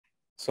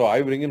So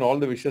I bring in all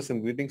the wishes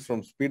and greetings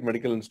from Speed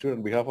Medical Institute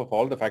on behalf of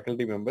all the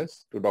faculty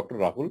members to Dr.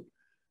 Rahul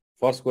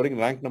for scoring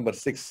rank number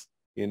 6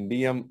 in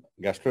DM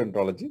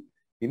Gastroenterology,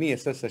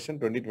 ini-cet session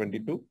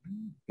 2022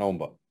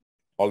 November.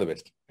 All the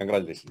best.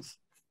 Congratulations.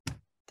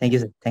 Thank you,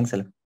 sir. Thanks a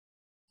lot.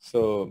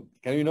 So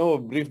can you know a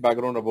brief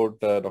background about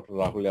Dr.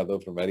 Rahul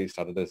Yadav from where he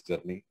started his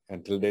journey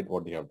and till date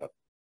what he have done?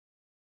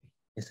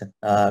 Yes, sir.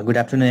 Good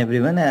afternoon,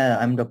 everyone.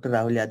 I'm Dr.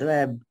 Rahul Yadav. I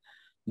have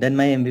done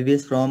my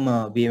MBBS from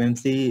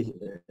BMMC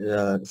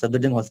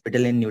Safdarjung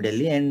Hospital in New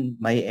Delhi and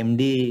my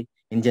MD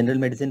in General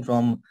Medicine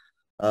from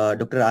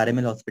Dr.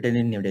 RML Hospital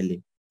in New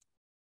Delhi.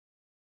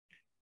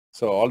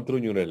 So all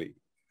through New Delhi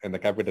in the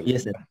capital.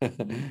 Yes, sir.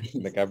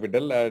 In the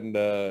capital. And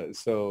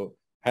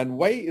and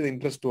why the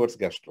interest towards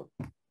gastro?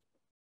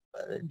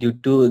 Due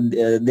to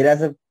there are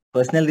some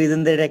personal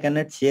reasons that I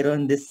cannot share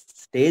on this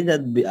stage.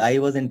 I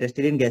was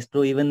interested in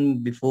gastro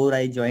even before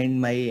I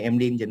joined my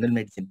MD in General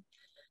Medicine.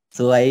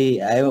 So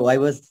I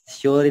was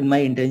sure in my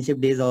internship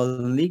days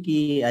only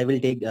that I will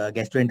take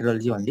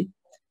gastroenterology only.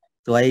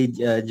 So I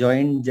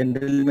joined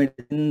general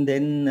medicine.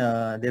 Then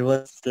there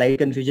was slight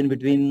confusion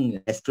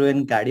between gastro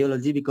and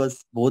cardiology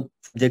because both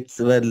subjects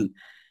were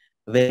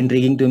very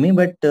intriguing to me.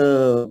 But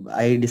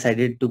I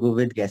decided to go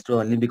with gastro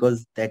only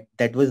because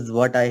that was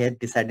what I had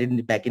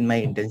decided back in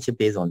my internship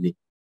days only.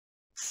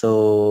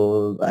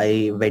 So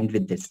I went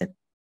with this.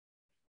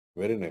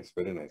 Very nice,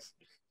 very nice.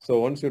 So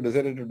once you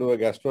decided to do a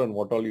gastro and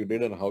what all you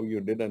did and how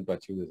you did and to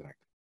achieve this rank?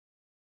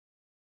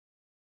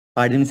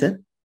 Pardon me, sir?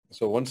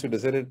 So once you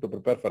decided to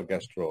prepare for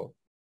gastro,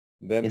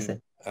 then yes, sir.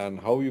 And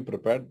how you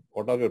prepared,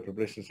 what are your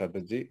preparation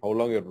strategy, how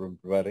long you're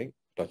preparing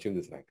to achieve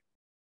this rank?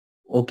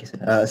 Okay,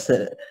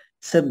 sir.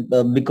 Sir,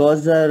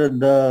 because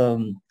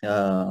the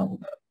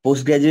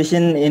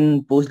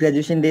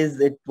post-graduation days,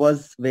 it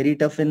was very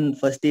tough in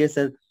first year,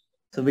 sir.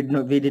 So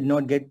we did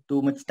not get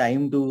too much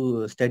time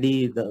to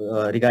study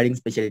regarding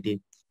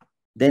specialty.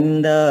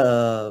 Then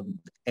the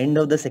end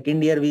of the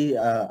second year,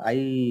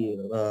 I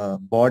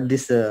bought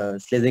this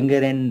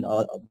Schlesinger and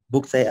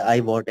books I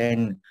bought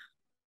and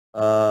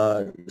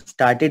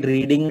started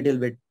reading a little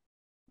bit.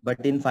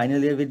 But in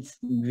final year,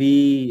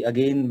 we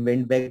again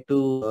went back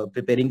to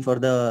preparing for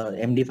the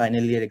MD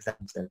final year exam,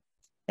 sir.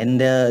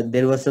 And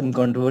there was some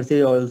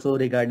controversy also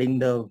regarding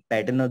the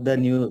pattern of the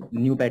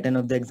new pattern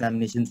of the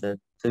examination, sir.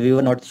 So we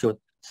were not sure.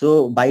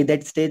 So by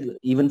that stage,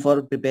 even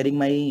for preparing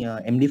my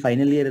MD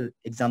final year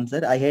exam,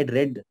 sir, I had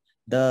read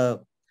the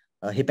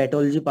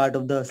hepatology part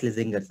of the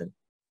Schlesinger, sir.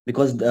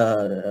 Because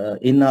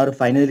in our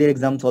final year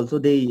exams also,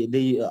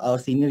 our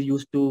senior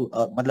used to,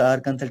 our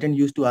consultant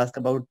used to ask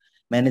about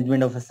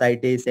management of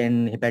ascites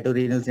and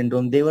hepatorenal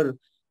syndrome. They were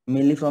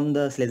mainly from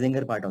the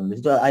Schlesinger part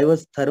only. So I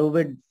was thorough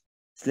with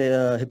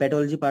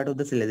hepatology part of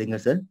the Schlesinger,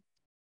 sir,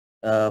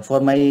 for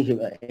my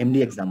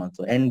MD exam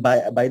also. And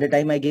by the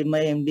time I gave my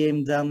MD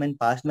exam and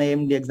passed my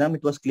MD exam,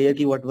 it was clear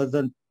what was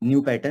the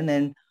new pattern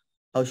and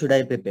how should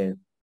I prepare.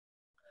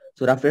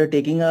 So after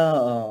taking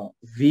a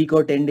week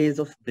or 10 days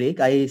of break,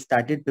 I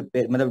started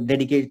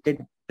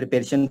dedicated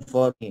preparation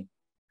for me.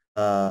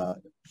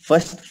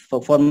 First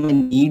for my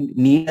need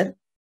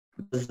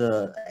because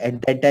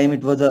at that time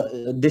it was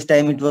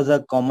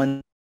a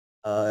common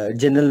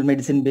general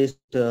medicine based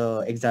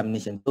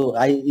examination. So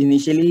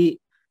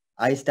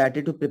I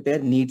started to prepare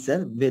needs,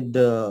 sir, with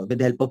the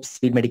help of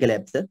Speed Medical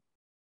app, sir.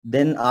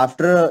 Then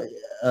after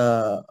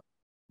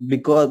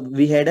because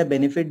we had a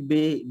benefit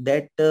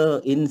that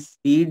in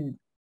Speed,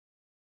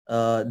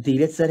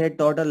 Dheeraj sir had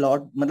taught a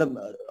lot,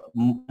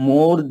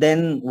 more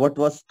than what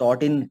was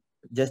taught in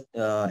just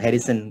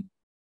Harrison.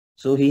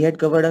 So he had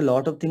covered a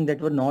lot of things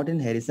that were not in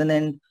Harrison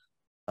and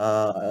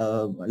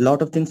a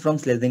lot of things from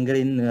Schlesinger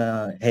in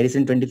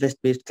Harrison 21st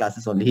based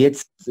classes only. He had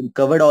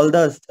covered all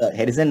the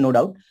Harrison, no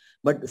doubt,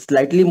 but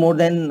slightly more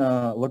than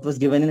what was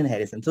given in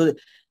Harrison. So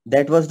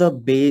that was the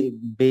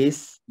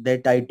base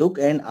that I took.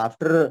 And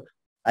after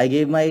I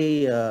gave my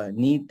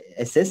NEET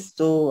SS,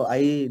 so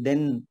I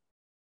then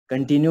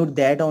continued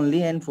that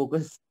only and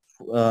focused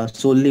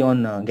solely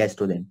on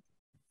gastro then.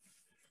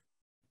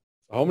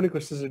 How many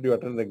questions did you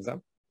attend the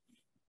exam?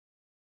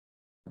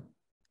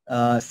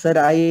 Sir,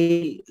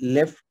 I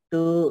left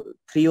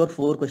 3 or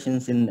 4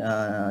 questions in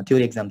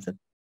theory exam, sir.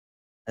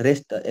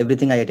 Rest,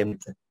 everything I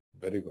attempted, sir.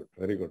 Very good,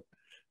 very good.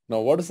 Now,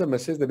 what is the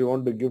message that you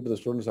want to give to the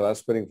students who are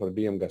aspiring for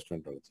DM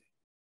gastroenterology?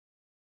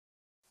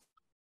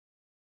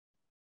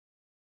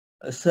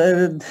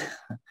 Sir,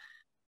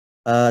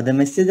 the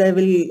message I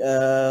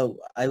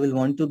will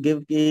want to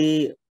give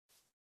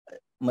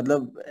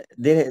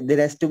there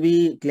has to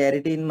be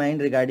clarity in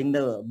mind regarding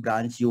the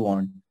branch you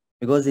want.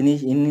 Because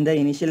in the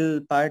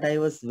initial part, I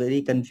was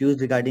very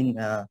confused regarding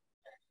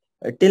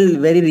till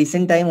very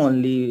recent time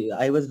only.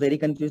 I was very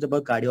confused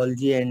about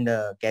cardiology and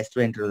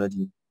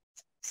gastroenterology.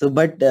 So,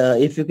 but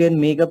if you can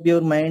make up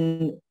your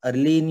mind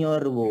early in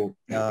your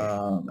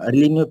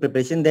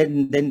preparation,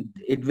 then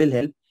it will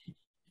help.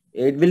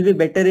 It will be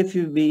better if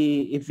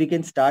we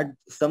can start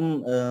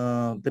some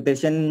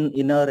preparation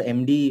in our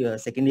MD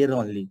second year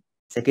only.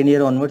 Second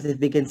year onwards, if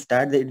we can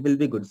start, it will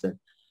be good, sir.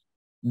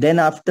 then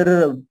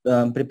after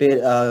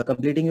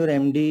completing your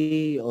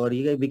MD, or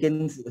we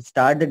can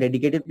start the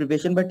dedicated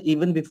preparation. But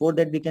even before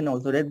that, we can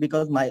also read,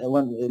 because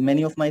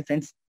many of my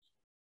friends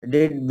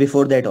did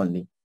before that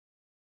only.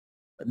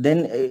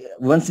 Then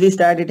once we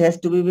start, it has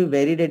to be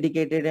very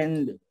dedicated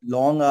and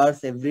long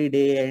hours every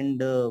day,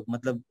 and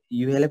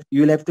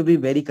you'll have to be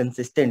very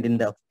consistent in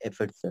the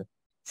efforts, sir.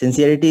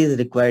 Sincerity is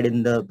required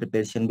in the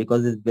preparation,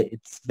 because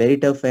it's very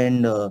tough,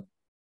 and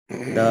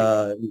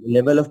the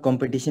level of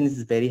competition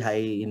is very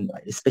high,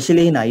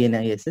 especially in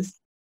INISS.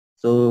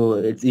 So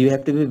you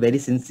have to be very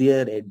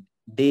sincere,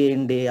 day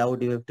in, day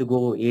out. You have to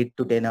go 8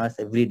 to 10 hours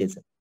every day,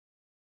 sir.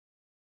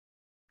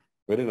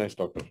 Very nice,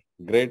 doctor.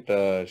 Great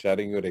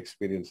sharing your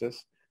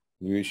experiences.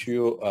 We wish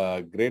you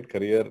a great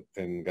career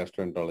in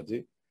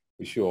gastroenterology.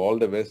 Wish you all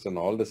the best and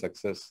all the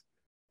success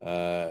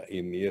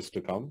in years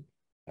to come.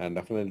 And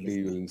definitely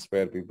you will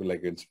inspire people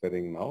like you're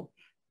inspiring now.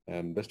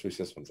 And best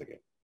wishes once again.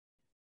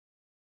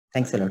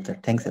 Thanks a lot, sir.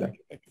 Thanks a lot.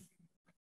 Thank you.